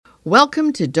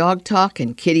Welcome to Dog Talk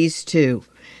and Kitties Too.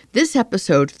 This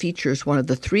episode features one of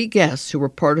the three guests who were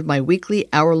part of my weekly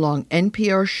hour-long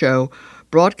NPR show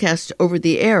broadcast over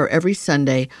the air every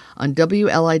Sunday on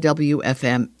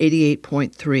WLIW-FM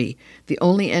 88.3, the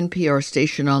only NPR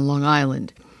station on Long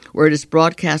Island, where it is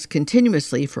broadcast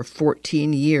continuously for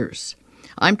 14 years.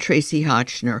 I'm Tracy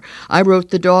Hotchner. I wrote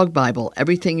the Dog Bible,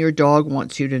 Everything Your Dog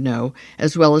Wants You to Know,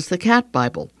 as well as the Cat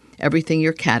Bible, Everything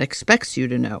Your Cat Expects You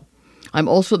to Know. I'm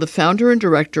also the founder and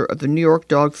director of the New York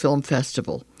Dog Film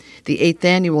Festival. The 8th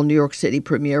annual New York City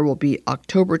premiere will be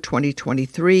October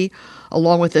 2023,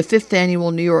 along with the 5th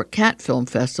annual New York Cat Film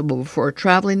Festival before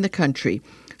traveling the country,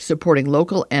 supporting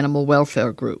local animal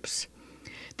welfare groups.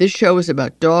 This show is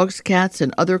about dogs, cats,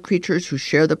 and other creatures who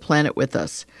share the planet with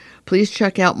us. Please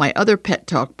check out my other Pet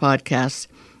Talk podcasts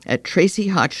at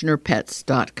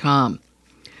tracyhotchnerpets.com.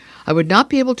 I would not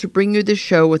be able to bring you this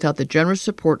show without the generous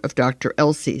support of Dr.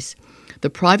 Elsey's, the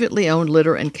privately owned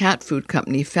litter and cat food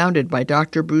company founded by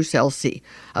Dr. Bruce Elsey,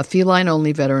 a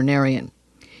feline-only veterinarian.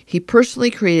 He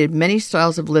personally created many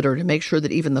styles of litter to make sure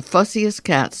that even the fussiest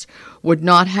cats would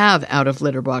not have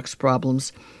out-of-litter box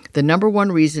problems, the number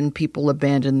one reason people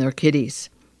abandon their kitties.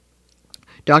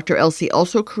 Dr. Elsey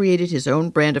also created his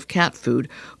own brand of cat food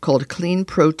called Clean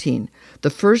Protein, the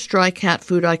first dry cat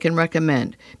food I can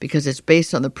recommend because it's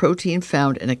based on the protein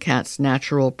found in a cat's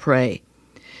natural prey.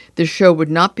 This show would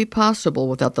not be possible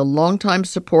without the longtime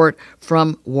support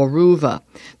from Waruva,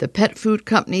 the pet food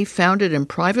company founded and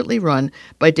privately run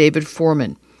by David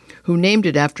Foreman, who named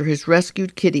it after his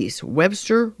rescued kitties,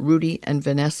 Webster, Rudy, and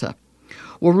Vanessa.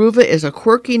 Waruva is a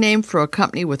quirky name for a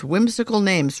company with whimsical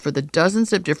names for the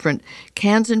dozens of different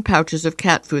cans and pouches of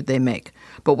cat food they make.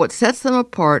 But what sets them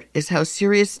apart is how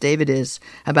serious David is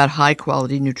about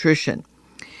high-quality nutrition.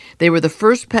 They were the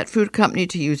first pet food company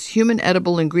to use human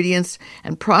edible ingredients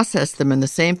and process them in the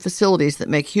same facilities that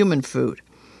make human food.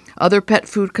 Other pet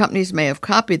food companies may have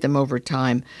copied them over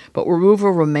time, but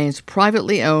Waruva remains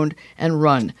privately owned and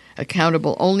run,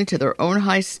 accountable only to their own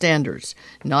high standards,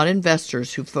 not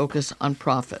investors who focus on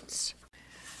profits.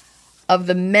 Of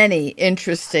the many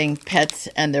interesting pets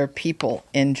and their people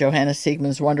in Johanna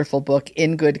Siegmund's wonderful book,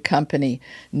 In Good Company,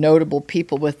 Notable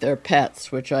People with Their Pets,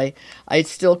 which I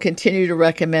still continue to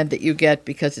recommend that you get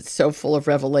because it's so full of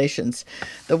revelations.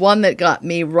 The one that got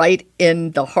me right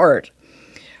in the heart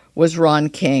was Ron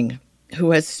King,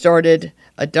 who has started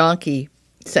a donkey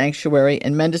sanctuary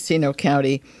in Mendocino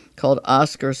County called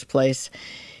Oscar's Place.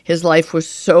 His life was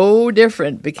so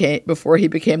different before he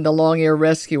became the long-ear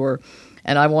rescuer,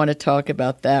 and I want to talk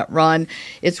about that. Ron,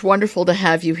 it's wonderful to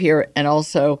have you here and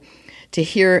also to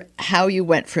hear how you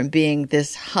went from being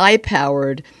this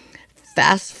high-powered,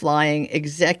 fast-flying,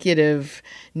 executive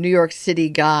New York City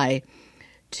guy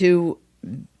to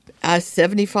a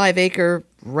 75-acre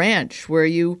ranch where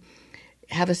you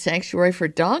have a sanctuary for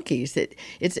donkeys.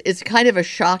 It's kind of a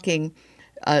shocking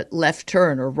left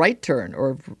turn or right turn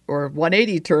or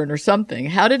 180 turn or something.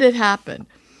 How did it happen?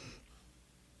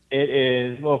 It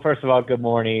is, well, first of all, good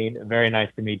morning. Very nice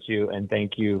to meet you, and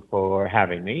thank you for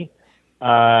having me.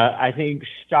 I think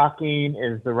shocking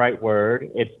is the right word.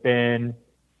 It's been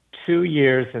 2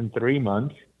 years and 3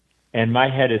 months, and my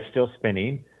head is still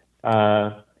spinning.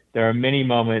 There are many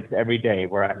moments every day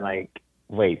where I'm like,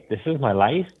 wait, this is my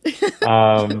life?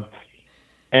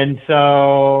 And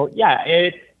so, yeah,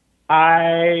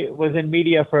 I was in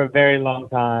media for a very long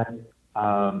time.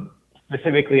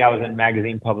 Specifically, I was in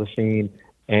magazine publishing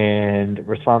and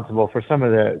responsible for some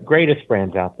of the greatest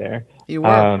brands out there. You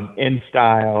were. In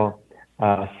Style,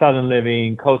 Southern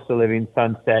Living, Coastal Living,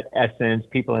 Sunset, Essence,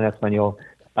 People in Espanol.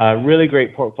 Really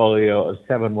great portfolio of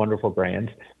 7 wonderful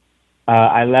brands.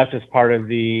 I left as part of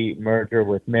the merger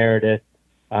with Meredith.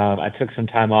 I took some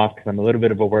time off because I'm a little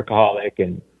bit of a workaholic,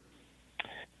 and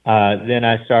then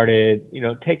I started,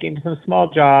 taking some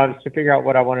small jobs to figure out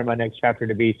what I wanted my next chapter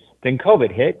to be. Then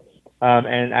COVID hit,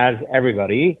 and as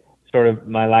everybody, sort of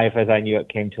my life as I knew it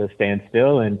came to a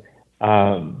standstill. And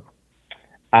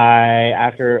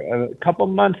after a couple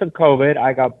months of COVID,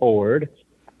 I got bored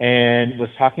and was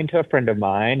talking to a friend of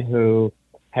mine who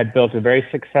had built a very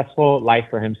successful life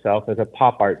for himself as a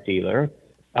pop art dealer.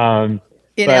 In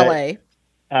LA.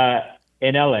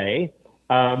 In LA.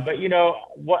 But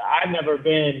I've never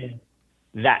been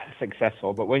that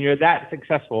successful, but when you're that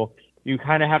successful, you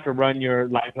kind of have to run your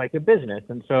life like a business.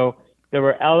 And so there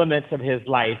were elements of his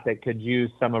life that could use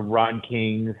some of Ron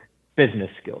King's business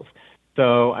skills.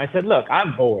 So I said, look,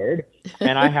 I'm bored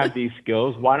and I have these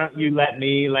skills. Why don't you let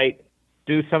me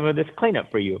do some of this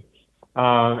cleanup for you?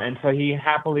 And so he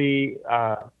happily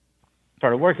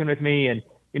started working with me. And,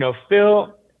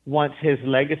 Phil wants his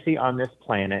legacy on this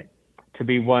planet to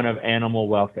be one of animal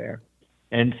welfare.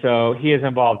 And so he is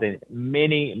involved in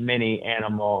many, many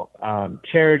animal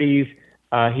charities.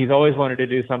 He's always wanted to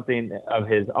do something of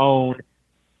his own.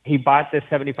 He bought this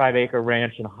 75-acre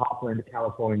ranch in Hopland,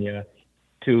 California,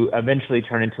 to eventually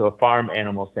turn into a farm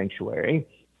animal sanctuary.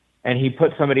 And he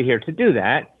put somebody here to do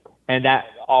that, and that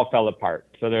all fell apart.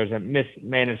 So there's a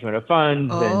mismanagement of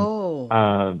funds,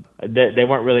 and they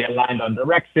weren't really aligned on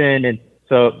direction. And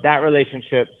so that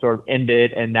relationship sort of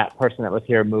ended, and that person that was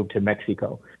here moved to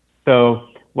Mexico. So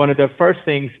one of the first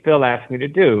things Phil asked me to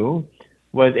do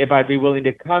was if I'd be willing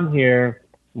to come here,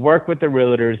 work with the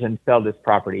realtors, and sell this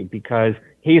property, because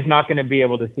he's not going to be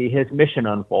able to see his mission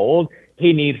unfold.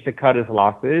 He needs to cut his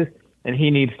losses, and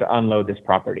he needs to unload this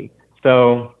property.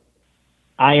 So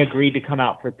I agreed to come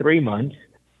out for 3 months.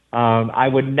 I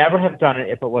would never have done it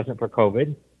if it wasn't for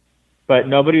COVID, but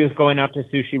nobody was going out to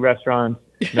sushi restaurants.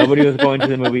 Nobody was going to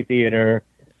the movie theater.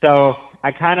 So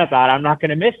I kind of thought, I'm not going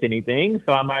to miss anything,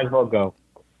 so I might as well go.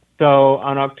 So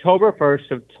on October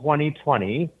 1st of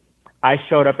 2020, I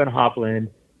showed up in Hopland.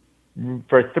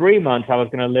 For 3 months, I was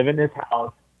going to live in this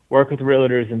house, work with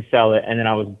realtors, and sell it, and then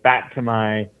I was back to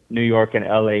my New York and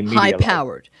LA media high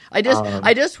powered. I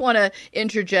just want to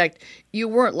interject. You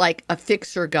weren't like a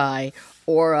fixer guy,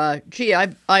 or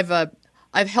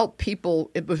I've helped people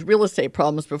with real estate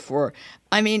problems before.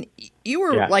 I mean, you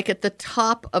were like at the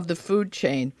top of the food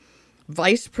chain,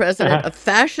 vice president of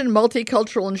fashion,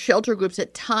 multicultural, and shelter groups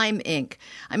at Time Inc.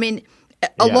 I mean,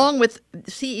 along with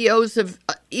CEOs of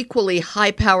equally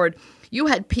high-powered, you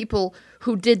had people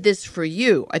who did this for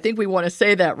you. I think we want to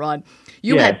say that, Ron.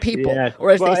 You had people,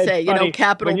 or as they say, funny.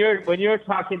 Capital. When you're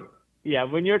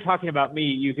talking about me,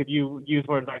 you could use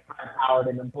words like high-powered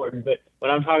and important. But when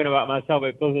I'm talking about myself,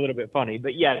 it feels a little bit funny.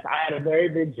 But yes, I had a very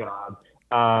big job.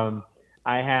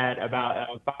 I had about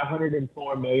a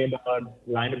 $504 million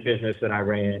line of business that I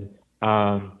ran.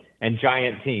 And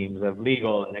giant teams of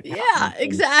legal and accountants. Yeah,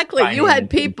 exactly. You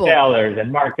had people. And sellers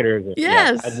and marketers. And,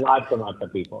 yes. I had lots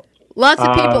of people. Lots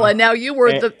of people. And now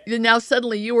now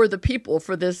suddenly you were the people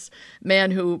for this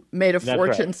man who made a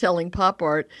fortune selling pop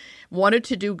art, wanted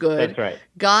to do good. That's right.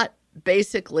 Got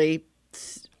basically,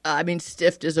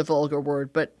 stiffed is a vulgar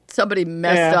word, but somebody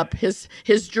messed up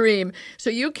his dream. So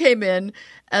you came in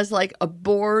as like a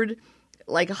bored,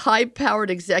 like a high-powered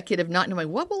executive, not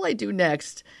knowing, what will I do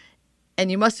next? And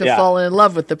you must have fallen in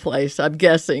love with the place, I'm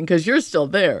guessing, because you're still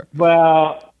there.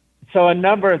 Well, so a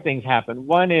number of things happened.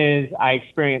 One is I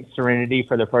experienced serenity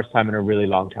for the first time in a really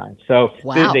long time. So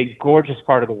This is a gorgeous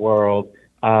part of the world.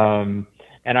 And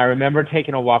I remember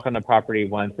taking a walk on the property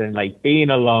once and like being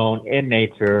alone in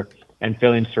nature and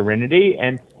feeling serenity.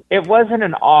 And it wasn't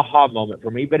an aha moment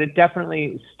for me, but it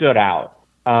definitely stood out.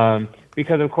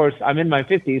 Because, of course, I'm in my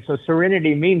 50s, so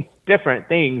serenity means different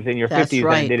things in your 50s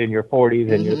than it did in your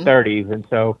 40s and your 30s. And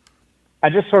so I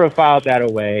just sort of filed that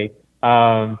away.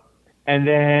 And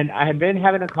then I had been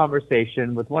having a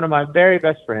conversation with one of my very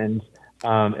best friends,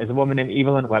 is a woman named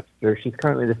Evelyn Webster. She's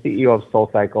currently the CEO of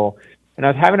SoulCycle. And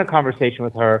I was having a conversation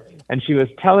with her, and she was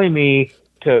telling me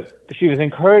she was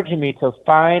encouraging me to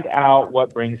find out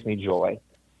what brings me joy.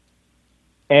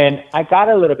 And I got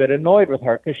a little bit annoyed with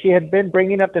her because she had been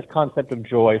bringing up this concept of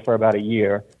joy for about a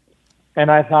year. And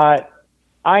I thought,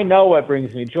 I know what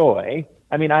brings me joy.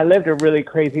 I mean, I lived a really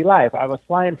crazy life. I was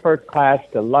flying first class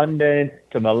to London,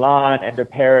 to Milan, and to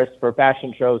Paris for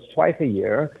fashion shows twice a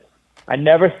year. I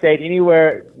never stayed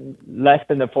anywhere less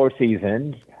than the Four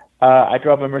Seasons. I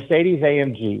drove a Mercedes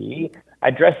AMG.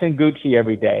 I dress in Gucci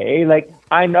every day. Like,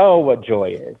 I know what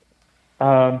joy is.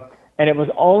 And it was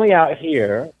only out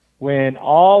here when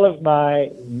all of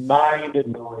my mind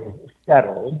and noise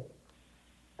settled,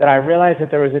 that I realized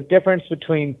that there was a difference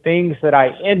between things that I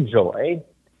enjoy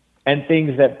and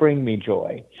things that bring me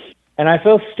joy. And I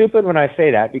feel stupid when I say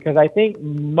that because I think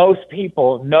most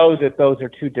people know that those are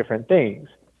two different things.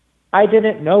 I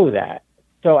didn't know that.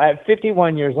 So at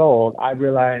 51 years old, I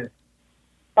realized,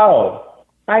 I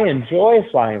enjoy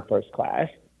flying first class.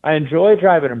 I enjoy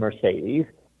driving a Mercedes.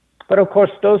 But of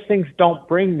course, those things don't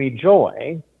bring me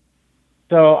joy.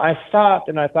 So I stopped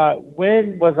and I thought,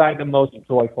 when was I the most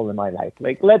joyful in my life?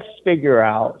 Like, let's figure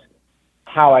out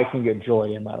how I can get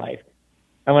joy in my life.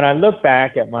 And when I look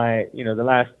back at my, the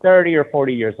last 30 or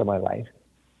 40 years of my life,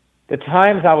 the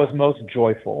times I was most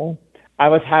joyful, I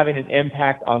was having an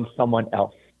impact on someone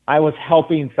else. I was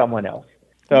helping someone else.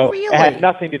 So It had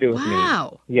nothing to do with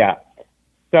me. Yeah.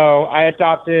 So I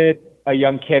adopted a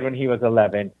young kid when he was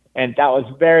 11, and that was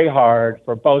very hard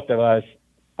for both of us.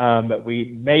 But we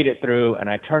made it through, and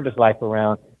I turned his life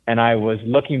around, and I was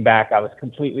looking back, I was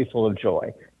completely full of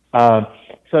joy.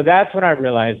 So that's when I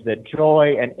realized that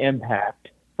joy and impact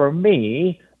for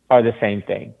me are the same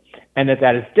thing, and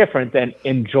that is different than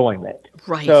enjoyment.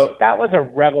 Right. So that was a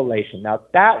revelation. Now,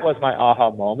 that was my aha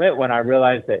moment when I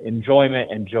realized that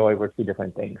enjoyment and joy were two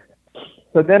different things.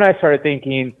 So then I started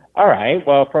thinking, all right,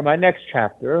 well, for my next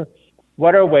chapter,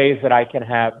 what are ways that I can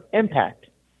have impact?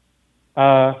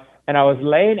 And I was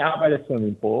laying out by the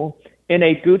swimming pool in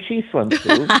a Gucci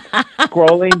swimsuit,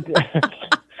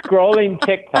 scrolling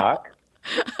TikTok,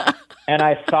 and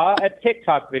I saw a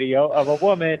TikTok video of a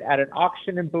woman at an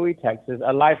auction in Bowie, Texas,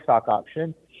 a livestock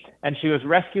auction, and she was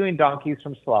rescuing donkeys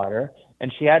from slaughter,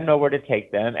 and she had nowhere to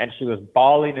take them, and she was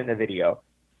bawling in the video.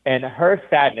 And her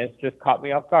sadness just caught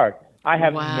me off guard. I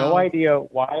have no idea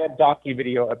why a donkey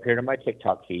video appeared on my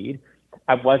TikTok feed.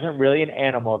 I wasn't really an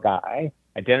animal guy.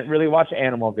 I didn't really watch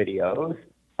animal videos.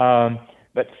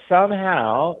 But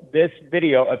somehow this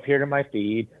video appeared in my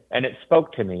feed and it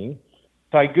spoke to me.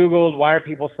 So I Googled, why are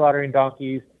people slaughtering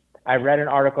donkeys? I read an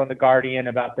article in The Guardian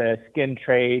about the skin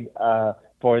trade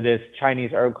for this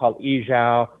Chinese herb called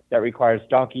Yizhao that requires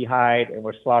donkey hide, and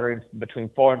we're slaughtering between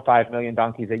 4 and 5 million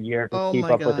donkeys a year to keep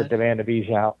up with the demand of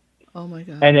Yizhao. Oh my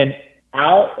God. And then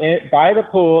by the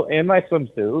pool in my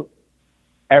swimsuit,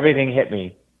 everything hit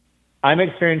me. I'm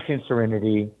experiencing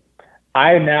serenity.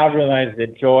 I now realize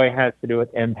that joy has to do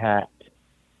with impact.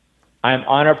 I'm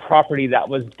on a property that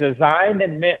was designed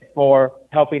and meant for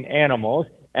helping animals,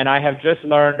 and I have just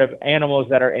learned of animals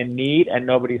that are in need and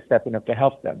nobody's stepping up to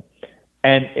help them.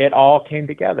 And it all came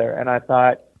together, and I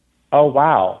thought, oh,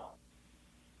 wow,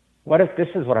 what if this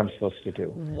is what I'm supposed to do?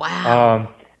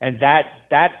 Wow. And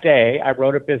that day, I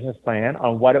wrote a business plan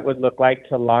on what it would look like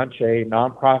to launch a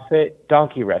nonprofit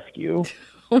donkey rescue.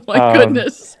 Oh, my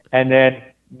goodness. And then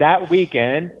that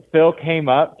weekend, Phil came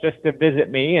up just to visit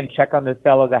me and check on the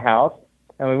sale of the house.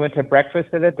 And we went to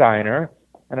breakfast at a diner.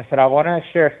 And I said, I want to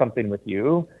share something with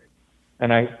you.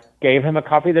 And I gave him a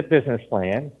copy of the business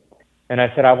plan. And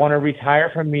I said, I want to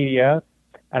retire from media.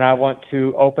 And I want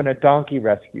to open a donkey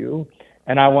rescue.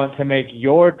 And I want to make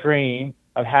your dream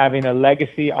of having a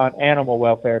legacy on animal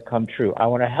welfare come true. I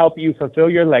want to help you fulfill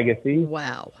your legacy.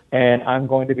 Wow. And I'm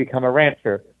going to become a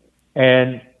rancher.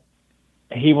 And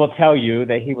he will tell you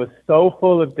that he was so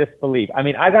full of disbelief. I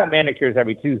mean, I got manicures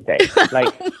every Tuesday.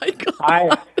 Like, oh my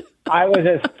God. I was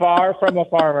as far from a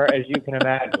farmer as you can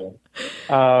imagine.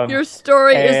 Your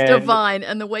story is divine,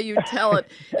 and the way you tell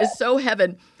it is so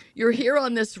heaven. You're here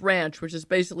on this ranch, which is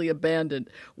basically abandoned,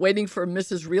 waiting for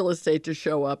Mrs. Real Estate to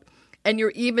show up. And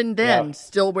you're even then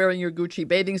still wearing your Gucci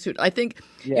bathing suit. I think,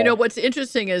 you know, what's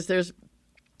interesting is there's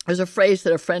a phrase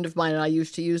that a friend of mine and I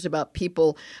used to use about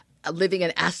people living an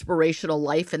aspirational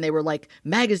life, and they were like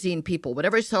magazine people.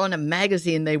 Whatever I saw in a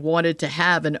magazine they wanted to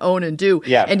have and own and do.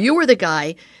 Yeah. And you were the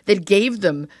guy that gave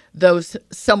them those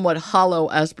somewhat hollow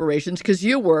aspirations because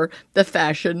you were the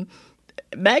fashion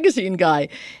magazine guy.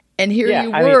 And here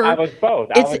you were. I was both.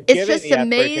 It's just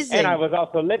amazing. And I was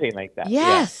also living like that.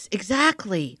 Yes,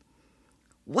 exactly.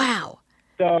 Wow.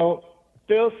 So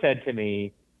Phil said to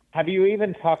me, have you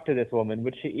even talked to this woman?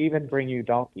 Would she even bring you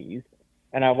donkeys?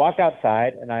 And I walked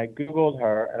outside and I Googled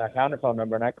her and I found her phone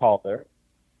number and I called her.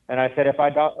 And I said, if I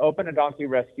open a donkey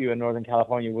rescue in Northern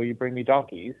California, will you bring me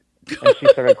donkeys? And she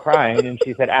started crying and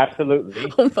she said,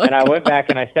 absolutely. And I went back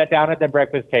and I sat down at the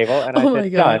breakfast table and I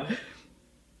said, done.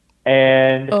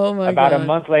 And about a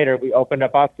month later, we opened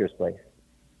up Oscar's place.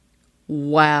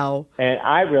 Wow. And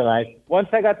I realized once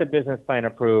I got the business plan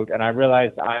approved and I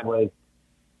realized I was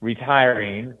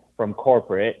retiring from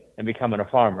corporate and becoming a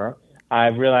farmer, I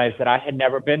realized that I had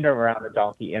never been around a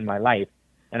donkey in my life.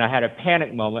 And I had a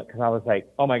panic moment because I was like,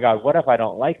 oh my God, what if I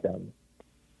don't like them?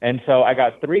 And so I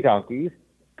got 3 donkeys,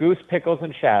 Goose, Pickles,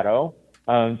 and Shadow,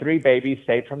 3 babies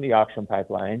saved from the auction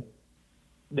pipeline.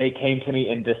 They came to me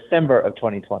in December of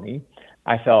 2020.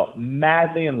 I fell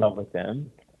madly in love with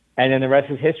them. And then the rest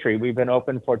is history. We've been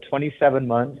open for 27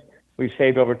 months. We've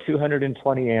saved over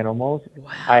 220 animals.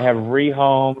 Wow. I have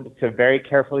rehomed to very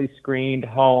carefully screened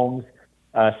homes,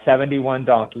 71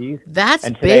 donkeys. That's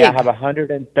and today big. I have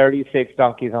 136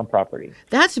 donkeys on property.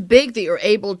 That's big that you're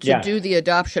able to do the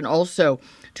adoption also,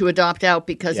 to adopt out,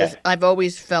 because as I've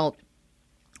always felt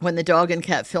when the Dog and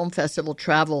Cat Film Festival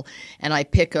travel and I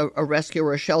pick a rescue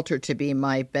or a shelter to be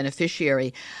my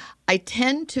beneficiary, I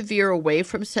tend to veer away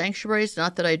from sanctuaries.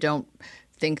 Not that I don't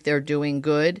think they're doing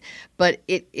good, but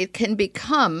it can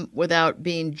become, without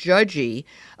being judgy,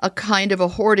 a kind of a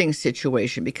hoarding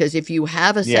situation, because if you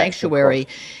have a sanctuary,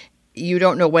 you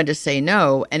don't know when to say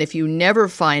no. And if you never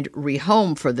find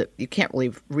rehome you can't really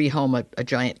rehome a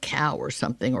giant cow or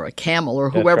something, or a camel, or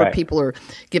whoever people are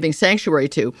giving sanctuary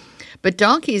to. But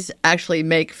donkeys actually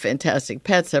make fantastic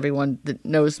pets. Everyone that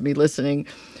knows me listening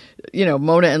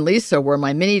Mona and Lisa were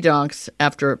my mini donks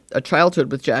after a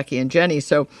childhood with Jackie and Jenny.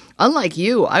 So unlike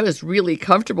you, I was really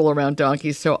comfortable around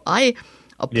donkeys. So I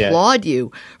applaud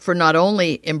you for not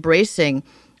only embracing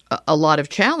a lot of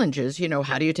challenges.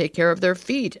 How do you take care of their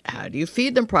feet? How do you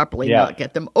feed them properly, not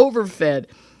get them overfed?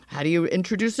 How do you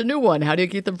introduce a new one? How do you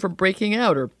keep them from breaking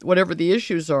out or whatever the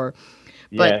issues are?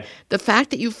 But the fact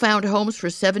that you found homes for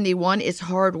 71 is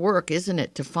hard work, isn't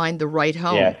it, to find the right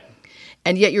home? Yes.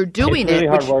 And yet you're doing it's really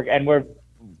hard work, and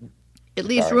it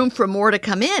leaves room for more to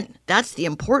come in. That's the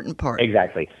important part.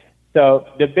 Exactly. So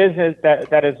the business,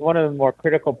 that is one of the more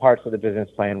critical parts of the business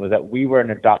plan, was that we were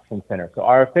an adoption center. So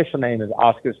our official name is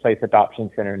Oscar's Place Adoption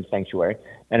Center and Sanctuary.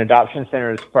 And adoption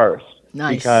center is first.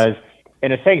 Nice. Because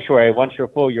in a sanctuary, once you're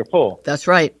full, you're full. That's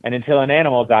right. And until an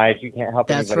animal dies, you can't help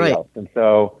anybody else. And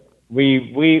so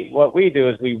what we do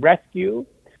is we rescue,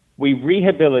 we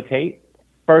rehabilitate.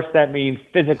 First, that means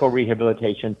physical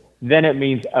rehabilitation. Then it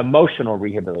means emotional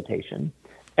rehabilitation.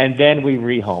 And then we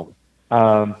rehome.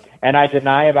 And I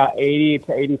deny about 80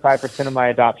 to 85% of my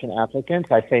adoption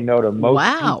applicants. I say no to most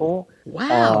people.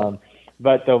 Wow.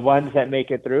 But the ones that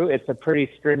make it through, it's a pretty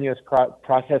strenuous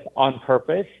process on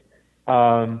purpose,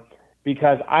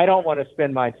 because I don't want to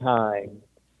spend my time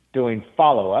doing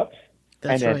follow-ups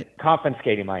and then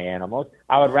confiscating my animals.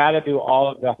 I would rather do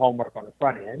all of the homework on the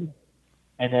front end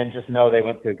and then just know they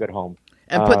went to a good home.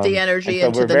 And put the energy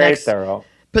into the next. Thorough.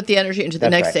 Put the energy into the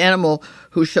next animal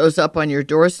who shows up on your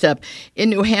doorstep. In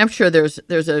New Hampshire, there's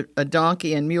a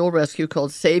donkey and mule rescue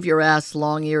called Save Your Ass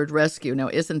Long-Eared Rescue. Now,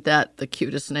 isn't that the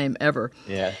cutest name ever?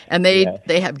 Yeah. And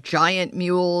they have giant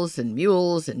mules and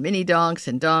mini donks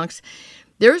and donks.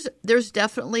 There's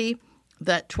definitely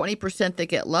that 20% that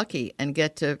get lucky and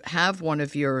get to have one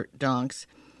of your donks.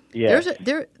 Yeah.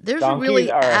 There's a really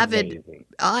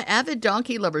avid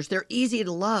donkey lovers. They're easy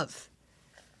to love.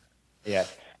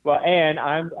 Yes. Well, and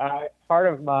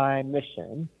part of my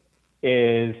mission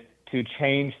is to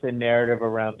change the narrative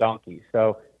around donkeys.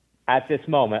 So at this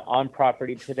moment, on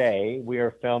property today, we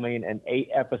are filming an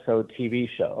 8-episode TV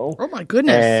show. Oh, my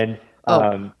goodness.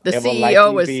 And the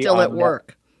CEO is still at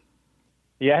work.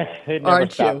 Yes, it never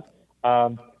Aren't stops.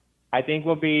 you? I think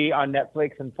we'll be on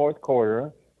Netflix in fourth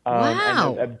quarter. Wow.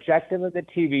 And the objective of the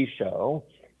TV show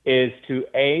is to,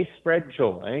 A, spread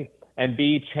joy, and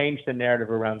B, change the narrative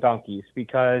around donkeys,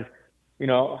 because,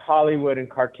 Hollywood and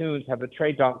cartoons have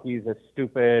portrayed donkeys as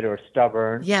stupid or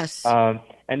stubborn. Yes. And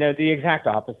they're the exact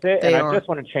opposite. They and are. I just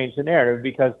want to change the narrative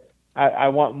because I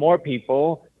want more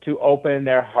people to open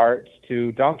their hearts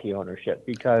to donkey ownership,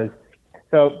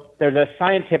 so there's a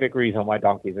scientific reason why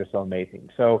donkeys are so amazing.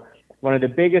 So one of the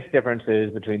biggest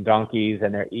differences between donkeys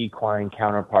and their equine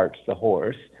counterparts, the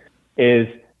horse, is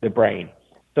the brain.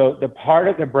 So the part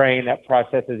of the brain that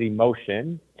processes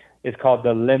emotion is called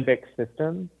the limbic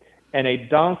system, and a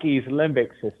donkey's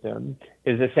limbic system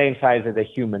is the same size as a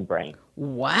human brain.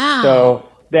 Wow. So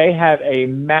they have a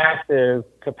massive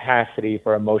capacity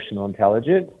for emotional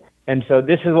intelligence, and so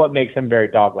this is what makes them very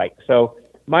dog-like. So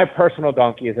my personal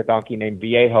donkey is a donkey named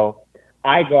Viejo.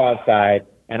 I go outside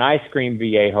and I scream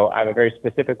Viejo. I have a very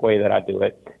specific way that I do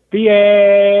it.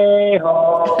 Viejo!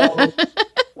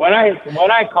 When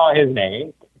I call his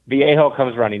name, Viejo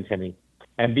comes running to me.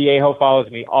 And Viejo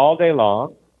follows me all day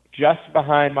long, just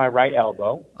behind my right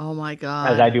elbow. Oh, my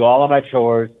God. As I do all of my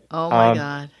chores. Oh, my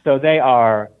God. So they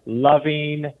are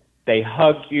loving. They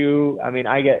hug you. I mean,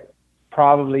 I get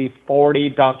probably 40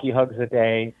 donkey hugs a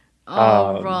day.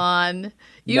 Oh, Ron,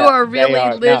 you are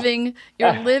really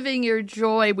living your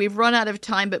joy. We've run out of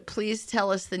time, but please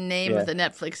tell us the name of the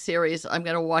Netflix series. I'm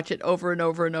going to watch it over and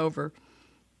over and over.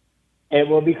 It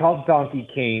will be called Donkey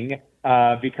King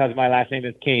because my last name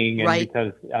is King. And right.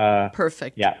 Because,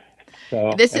 perfect. Yeah.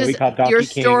 So this is your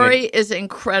story King is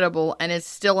incredible, and it's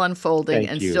still unfolding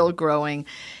and you. Still growing.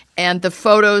 And the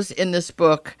photos in this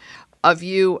book of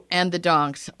you and the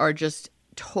donks are just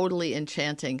totally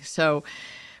enchanting. So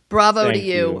bravo Thank to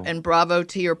you, and bravo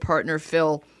to your partner,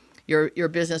 Phil, your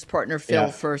business partner, Phil,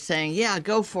 for saying,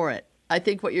 go for it. I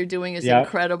think what you're doing is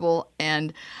incredible,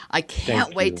 and I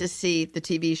can't wait to see the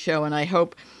TV show, and I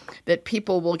hope that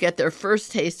people will get their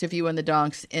first taste of you and the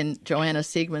donks in Joanna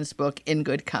Siegman's book, In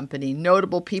Good Company.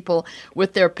 Notable people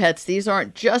with their pets. These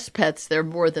aren't just pets, they're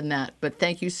more than that. But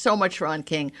thank you so much, Ron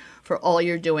King, for all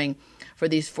you're doing for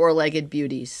these four-legged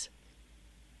beauties.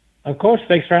 Of course.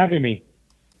 Thanks for having me.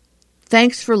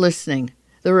 Thanks for listening.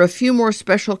 There are a few more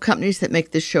special companies that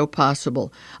make this show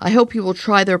possible. I hope you will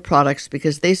try their products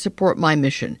because they support my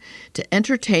mission to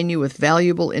entertain you with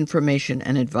valuable information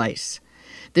and advice.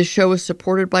 This show is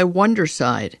supported by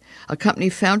Wonderside, a company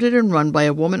founded and run by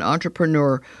a woman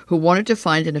entrepreneur who wanted to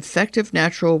find an effective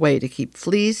natural way to keep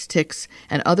fleas, ticks,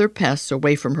 and other pests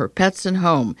away from her pets and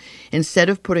home instead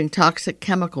of putting toxic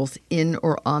chemicals in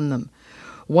or on them.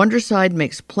 Wonderside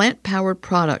makes plant-powered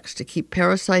products to keep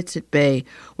parasites at bay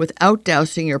without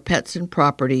dousing your pets and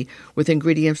property with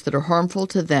ingredients that are harmful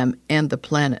to them and the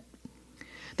planet.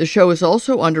 The show is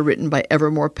also underwritten by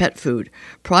Evermore Pet Food,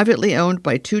 privately owned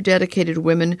by two dedicated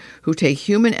women who take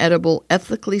human-edible,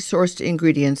 ethically sourced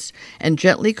ingredients and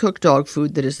gently cook dog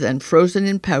food that is then frozen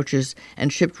in pouches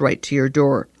and shipped right to your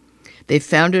door. They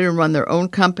founded and run their own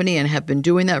company and have been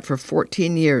doing that for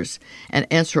 14 years and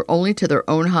answer only to their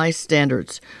own high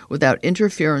standards without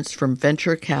interference from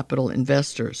venture capital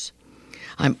investors.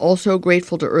 I'm also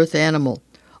grateful to Earth Animal,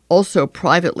 also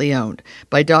privately owned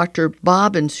by Dr.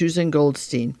 Bob and Susan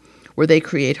Goldstein, where they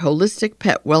create holistic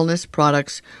pet wellness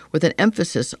products with an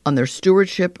emphasis on their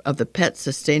stewardship of the Pet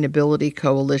Sustainability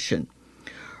Coalition.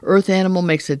 Earth Animal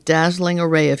makes a dazzling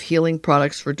array of healing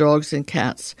products for dogs and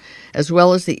cats, as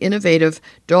well as the innovative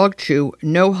Dog Chew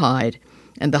No Hide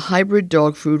and the hybrid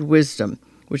dog food Wisdom,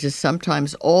 which is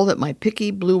sometimes all that my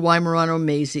picky blue Weimaraner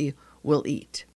Maisie will eat.